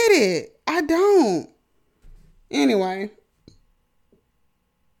don't get it. I don't. Anyway.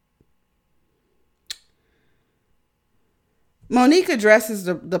 Monique addresses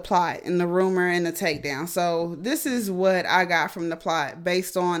the plot and the rumor and the takedown. So this is what I got from the plot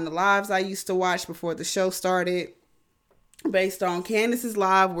based on the lives I used to watch before the show started, based on Candace's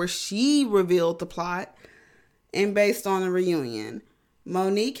live where she revealed the plot, and based on the reunion.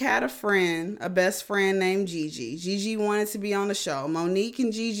 Monique had a best friend named Gigi. Gigi wanted to be on the show. Monique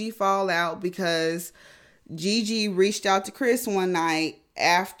and Gigi fall out because Gigi reached out to Chris one night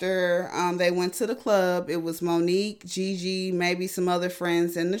after they went to the club. It was Monique, Gigi, maybe some other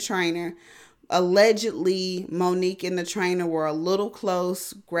friends, and the trainer. Allegedly, Monique and the trainer were a little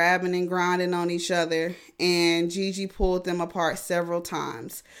close, grabbing and grinding on each other, and Gigi pulled them apart several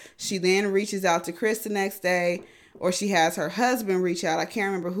times. She then reaches out to Chris the next day, or she has her husband reach out, I can't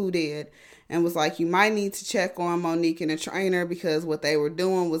remember who did, and was like, you might need to check on Monique and the trainer because what they were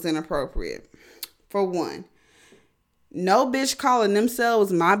doing was inappropriate. For one, no bitch calling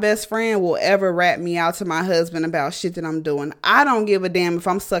themselves my best friend will ever rat me out to my husband about shit that I'm doing. I don't give a damn if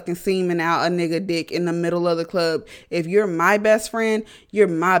I'm sucking semen out a nigga dick in the middle of the club. If you're my best friend, you're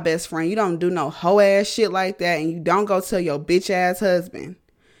my best friend. You don't do no hoe ass shit like that, and you don't go tell your bitch ass husband.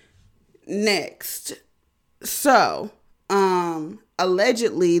 Next. So,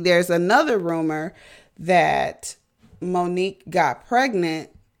 allegedly there's another rumor that Monique got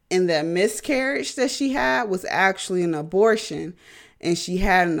pregnant, and that miscarriage that she had was actually an abortion. And she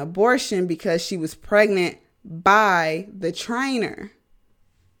had an abortion because she was pregnant by the trainer.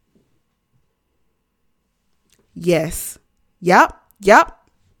 Yes. Yep.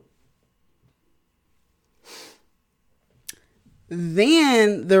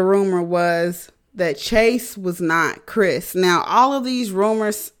 Then the rumor was that Chase was not Chris. Now, all of these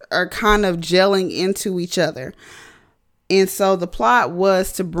rumors are kind of gelling into each other. And so the plot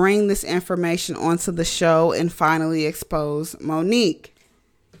was to bring this information onto the show and finally expose Monique.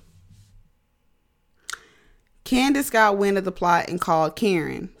 Candace got wind of the plot and called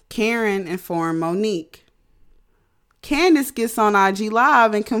Karen. Karen informed Monique. Candace gets on IG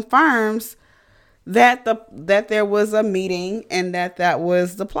Live and confirms that there was a meeting and that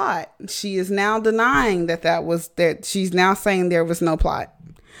was the plot. She is now denying that she's now saying there was no plot.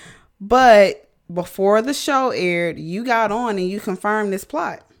 But before the show aired, you got on and you confirmed this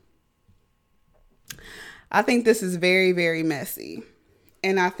plot. I think this is very, very messy.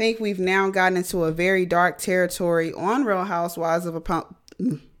 And I think we've now gotten into a very dark territory on Real Housewives of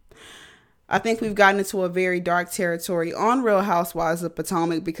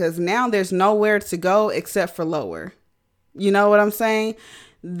Potomac because now there's nowhere to go except for lower. You know what I'm saying?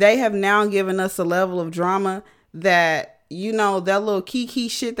 They have now given us a level of drama that, that little kiki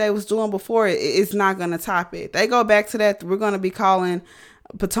shit they was doing before, it's not going to top it. They go back to that, we're going to be calling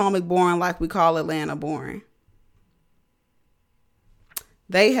Potomac boring like we call Atlanta boring.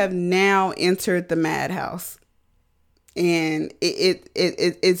 They have now entered the madhouse, and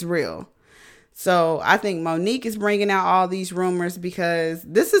it's real. So I think Monique is bringing out all these rumors because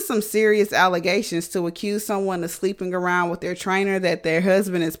this is some serious allegations to accuse someone of sleeping around with their trainer that their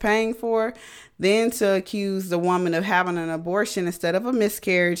husband is paying for. then to accuse the woman of having an abortion instead of a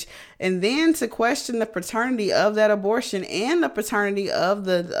miscarriage, and then to question the paternity of that abortion and the paternity of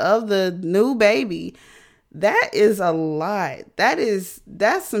the new baby. That is a lot. That's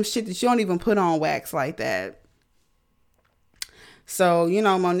some shit that you don't even put on wax like that. So,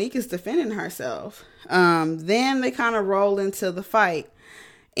 Monique is defending herself. Then they kind of roll into the fight.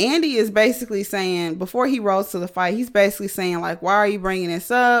 Andy is basically saying, before he rolls to the fight, he's basically saying, like, why are you bringing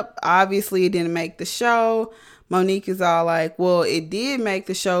this up? Obviously, it didn't make the show. Monique is all like, well, it did make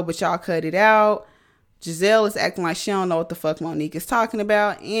the show, but y'all cut it out. Giselle is acting like she don't know what the fuck Monique is talking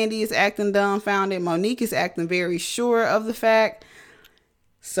about. Andy is acting dumbfounded. Monique is acting very sure of the fact.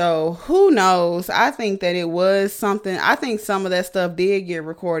 So, who knows? I think that it was something. I think some of that stuff did get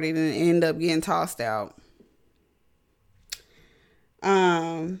recorded and end up getting tossed out.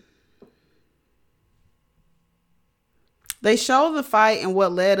 They show the fight and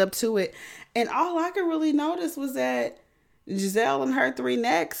what led up to it, and all I could really notice was that Giselle and her three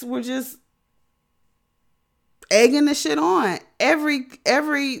necks were just egging the shit on. Every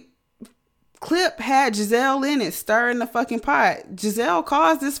clip had Giselle in it, stirring the fucking pot. Giselle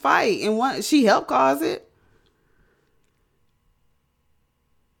caused this fight, and she helped cause it.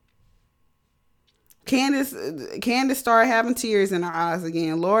 Candace started having tears in her eyes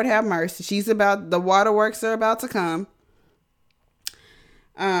again. Lord have mercy. The waterworks are about to come.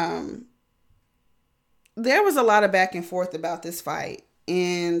 There was a lot of back and forth about this fight,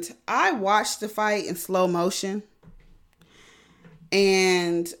 and I watched the fight in slow motion.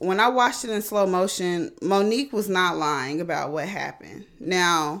 And when I watched it in slow motion, Monique was not lying about what happened.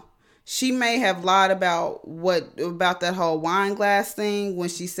 Now, she may have lied about that whole wine glass thing when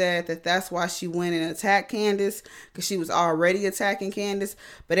she said that that's why she went and attacked Candace, because she was already attacking Candace.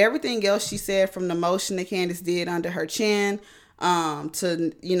 But everything else she said, from the motion that Candace did under her chin,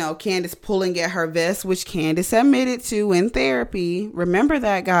 to, Candace pulling at her vest, which Candace admitted to in therapy. Remember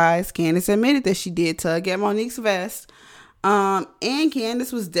that, guys. Candace admitted that she did tug at Monique's vest. And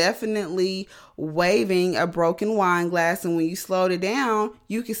Candace was definitely waving a broken wine glass, and when you slowed it down,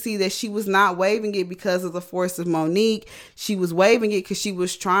 you could see that she was not waving it because of the force of Monique. She was waving it because she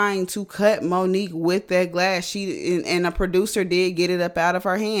was trying to cut Monique with that glass. And a producer did get it up out of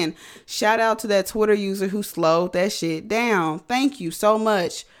her hand. Shout out to that Twitter user who slowed that shit down. Thank you so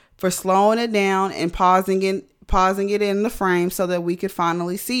much for slowing it down and pausing it in the frame so that we could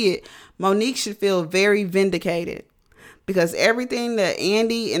finally see it. Monique should feel very vindicated, because everything that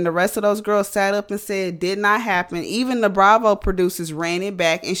Andy and the rest of those girls sat up and said did not happen. Even the Bravo producers ran it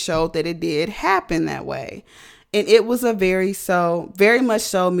back and showed that it did happen that way. And it was a very much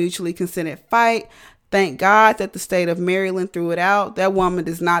so mutually consented fight. Thank God that the state of Maryland threw it out. That woman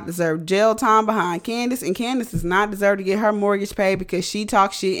does not deserve jail time behind Candace, and Candace does not deserve to get her mortgage paid because she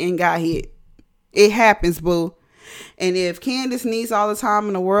talked shit and got hit. It happens, boo. And if Candace needs all the time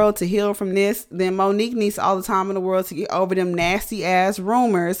in the world to heal from this, then Monique needs all the time in the world to get over them nasty ass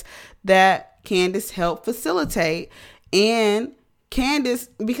rumors that Candace helped facilitate. And Candace,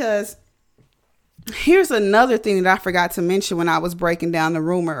 because here's another thing that I forgot to mention when I was breaking down the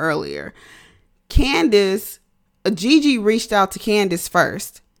rumor earlier. Gigi reached out to Candace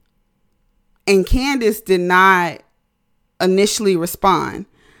first, and Candace did not initially respond.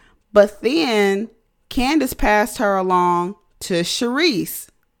 But then Candace passed her along to Charisse,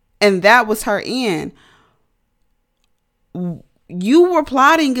 and that was her end. You were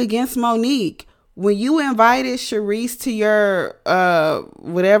plotting against Monique when you invited Charisse to your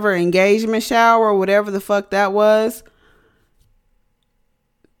whatever engagement shower or whatever the fuck that was.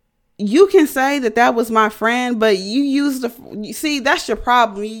 You can say that was my friend, but you see, that's your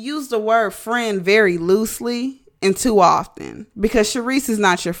problem. You use the word friend very loosely and too often, because Charisse is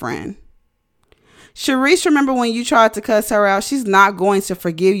not your friend. Charisse, remember when you tried to cuss her out? She's not going to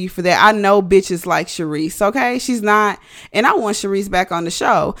forgive you for that. I know bitches like Charisse, okay? She's not, and I want Charisse back on the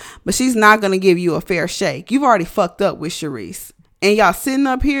show, but she's not going to give you a fair shake. You've already fucked up with Charisse. And y'all sitting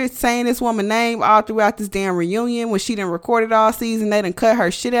up here saying this woman's name all throughout this damn reunion when she done recorded all season. They done cut her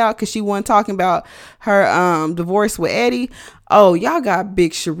shit out because she wasn't talking about her divorce with Eddie. Oh, y'all got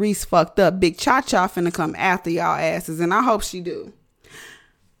big Charisse fucked up. Big Cha-Cha finna come after y'all asses, and I hope she do.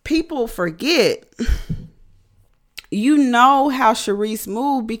 People forget, you know how Charisse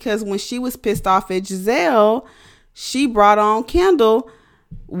moved, because when she was pissed off at Giselle, she brought on Kendall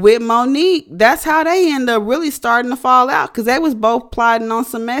with Monique. That's how they end up really starting to fall out, because they was both plotting on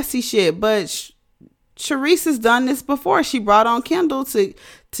some messy shit. But Charisse has done this before. She brought on Kendall to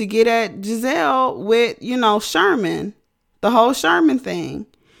get at Giselle with, Sherman, the whole Sherman thing.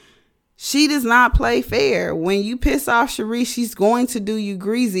 She does not play fair. When you piss off Sharice, she's going to do you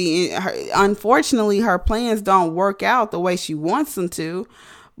greasy. And unfortunately, her plans don't work out the way she wants them to,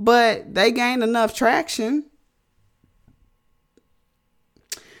 but they gain enough traction.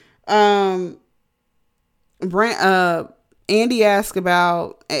 Andy asked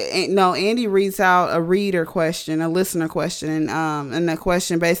about, Andy reads out a listener question. And the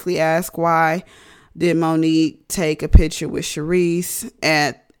question basically asks, why did Monique take a picture with Sharice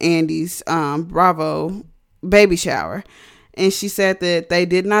at Andy's Bravo baby shower? And she said that they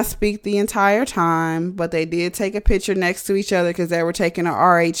did not speak the entire time, but they did take a picture next to each other because they were taking a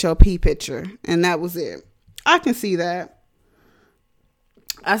RHOP picture. And that was it. I can see that.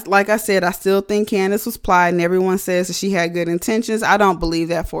 Like I said, I still think Candace was plotting. Everyone says that she had good intentions. I don't believe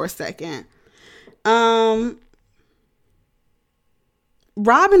that for a second. Robin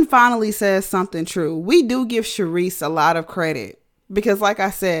finally says something true. We do give Sharice a lot of credit because, like I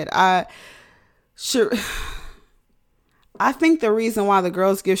said, I think the reason why the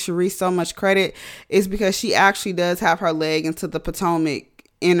girls give Sharice so much credit is because she actually does have her leg into the Potomac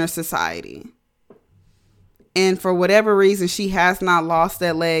inner society. And for whatever reason, she has not lost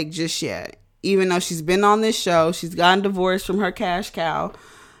that leg just yet. Even though she's been on this show, she's gotten divorced from her cash cow.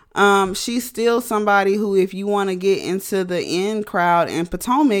 She's still somebody who, if you want to get into the in crowd in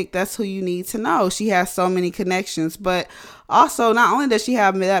Potomac, that's who you need to know. She has so many connections. But also, not only does she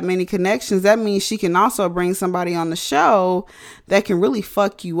have that many connections, that means she can also bring somebody on the show that can really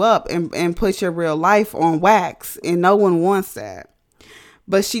fuck you up and put your real life on wax. And no one wants that.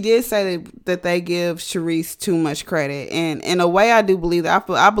 But she did say that they give Sharice too much credit. And in a way, I do believe that.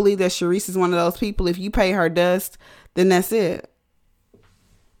 I believe that Sharice is one of those people, if you pay her dust, then that's it.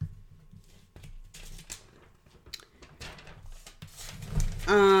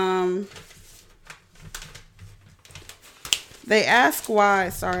 They ask why,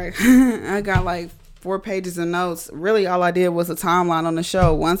 sorry, I got like 4 pages of notes. Really, all I did was a timeline on the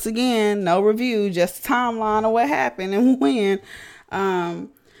show. Once again, no review, just a timeline of what happened and when.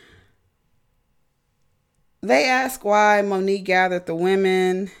 They ask why Monique gathered the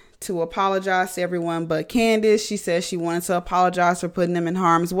women to apologize to everyone but Candace. She says she wanted to apologize for putting them in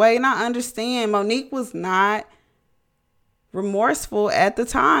harm's way. And I understand Monique was not remorseful at the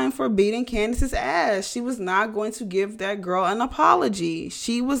time for beating Candace's ass. She was not going to give that girl an apology.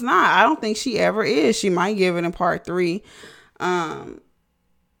 She was not. I don't think she ever is. She might give it in part 3. And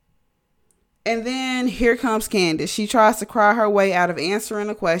then here comes Candace. She tries to cry her way out of answering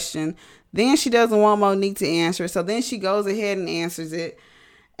a question. Then she doesn't want Monique to answer it. So then she goes ahead and answers it.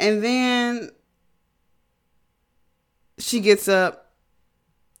 And then she gets up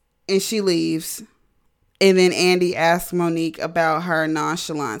and she leaves. And then Andy asks Monique about her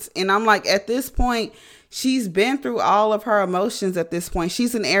nonchalance. And I'm like, at this point, she's been through all of her emotions at this point.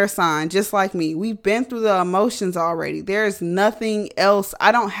 She's an air sign, just like me. We've been through the emotions already. There's nothing else.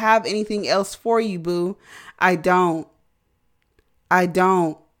 I don't have anything else for you, boo. I don't.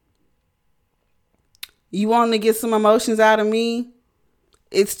 You want to get some emotions out of me?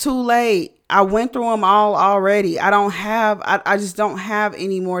 It's too late. I went through them all already. I just don't have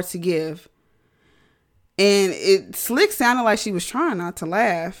any more to give. And Slick sounded like she was trying not to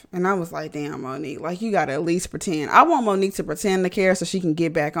laugh. And I was like, damn, Monique, like you got to at least pretend. I want Monique to pretend to care so she can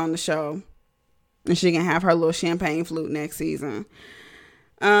get back on the show. And she can have her little champagne flute next season.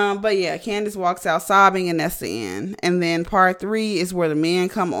 But yeah, Candace walks out sobbing and that's the end. And then part 3 is where the men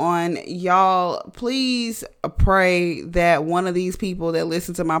come on. Y'all, please pray that one of these people that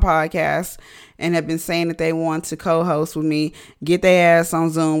listen to my podcast and have been saying that they want to co-host with me, get their ass on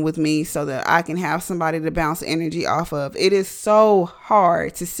Zoom with me so that I can have somebody to bounce energy off of. It is so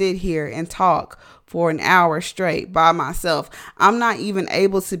hard to sit here and talk for an hour straight by myself. I'm not even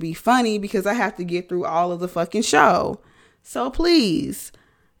able to be funny because I have to get through all of the fucking show. So please.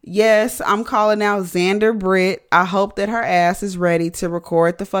 Yes, I'm calling out Xander Britt. I hope that her ass is ready to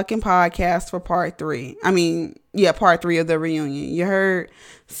record the fucking podcast for part 3. Part 3 of the reunion. You heard?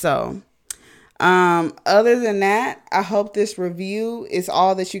 So, other than that, I hope this review is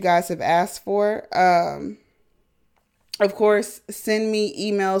all that you guys have asked for. Of course, send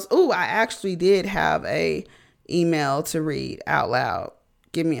me emails. Ooh, I actually did have a email to read out loud.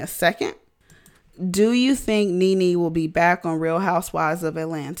 Give me a second. Do you think Nene will be back on Real Housewives of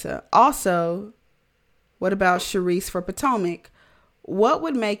Atlanta? Also, what about Sharice for Potomac? What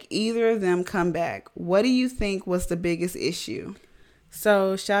would make either of them come back? What do you think was the biggest issue?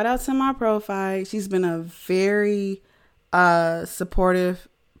 So shout out to my profile. She's been a very supportive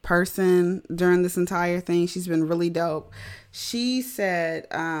person during this entire thing. She's been really dope. She said,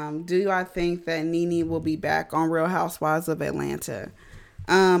 do I think that Nene will be back on Real Housewives of Atlanta?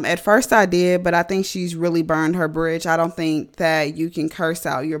 At first I did, but I think she's really burned her bridge. I don't think that you can curse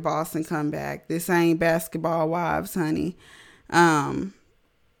out your boss and come back. This ain't Basketball Wives, honey.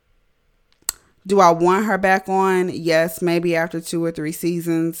 Do I want her back on? Yes, maybe after 2 or 3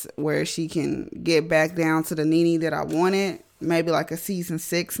 seasons where she can get back down to the Nene that I wanted. Maybe like a season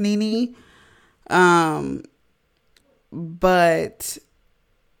 6 Nene. But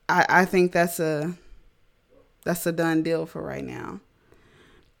I think that's a done deal for right now.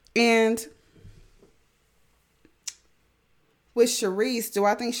 And with Charisse, do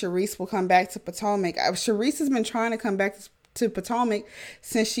I think Charisse will come back to Potomac? Charisse has been trying to come back to Potomac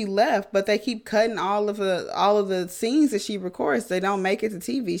since she left, but they keep cutting all of the scenes that she records. They don't make it to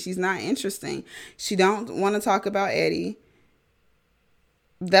TV. She's not interesting. She don't want to talk about Eddie.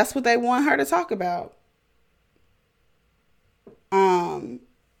 That's what they want her to talk about.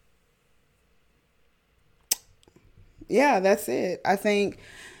 Yeah, that's it. I think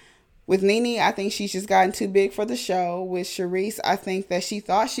with Nene, I think she's just gotten too big for the show. With Charisse, I think that she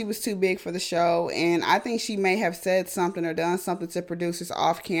thought she was too big for the show. And I think she may have said something or done something to producers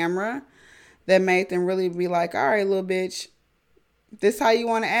off camera that made them really be like, all right, little bitch, this how you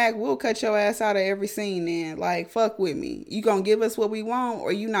want to act? We'll cut your ass out of every scene then. Like, fuck with me. You gonna give us what we want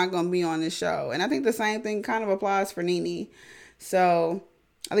or you not gonna be on this show? And I think the same thing kind of applies for Nene. So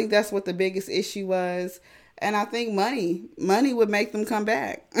I think that's what the biggest issue was. And I think money would make them come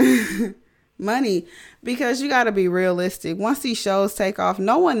back. Money, because you got to be realistic. Once these shows take off,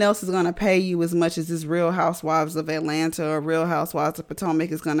 no one else is going to pay you as much as this Real Housewives of Atlanta or Real Housewives of Potomac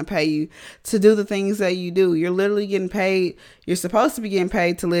is going to pay you to do the things that you do. You're literally getting paid. You're supposed to be getting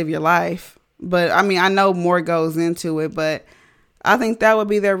paid to live your life. But I mean, I know more goes into it, but I think that would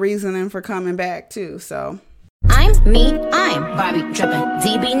be their reasoning for coming back too. So I'm Barbie drippin',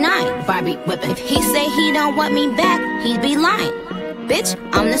 DB9, Barbie whippin'. If he say he don't want me back, he'd be lying. Bitch,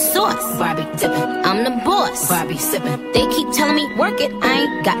 I'm the sauce, Barbie dippin'. I'm the boss, Barbie sippin'. They keep telling me work it, I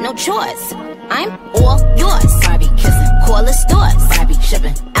ain't got no choice. I'm all yours, Barbie kissin'. Call the stores, Barbie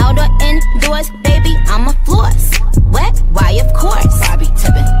shippin'. Out or indoors, baby, I'm a floss. Wet, why of course, Barbie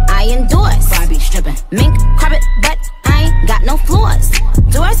tippin'. I endorse, Barbie strippin'. Mink carpet, but I ain't got no floors.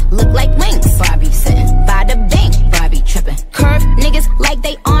 Doors look like wings, Barbie sittin'. By the bank, Barbie trippin'. Curve niggas like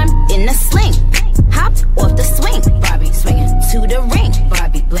they armed in a sling. Hopped off the swing, Barbie swinging to the ring,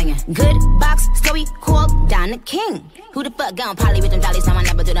 Barbie blinging. Good box, so we called down the king. Who the fuck gon' poly with them dollies? No, I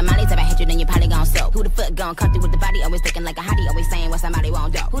never do the mollies. If I hit you, then you probably gon' soak. Who the fuck gon' come through with the body? Always looking like a hottie, always saying what somebody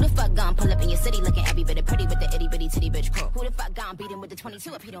won't do. Who the fuck gon' pull up in your city looking every bit of pretty with the itty bitty titty bitch crew? Who the fuck gon' beat him with the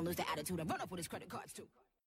 22 if he don't lose the attitude and run up with his credit cards too?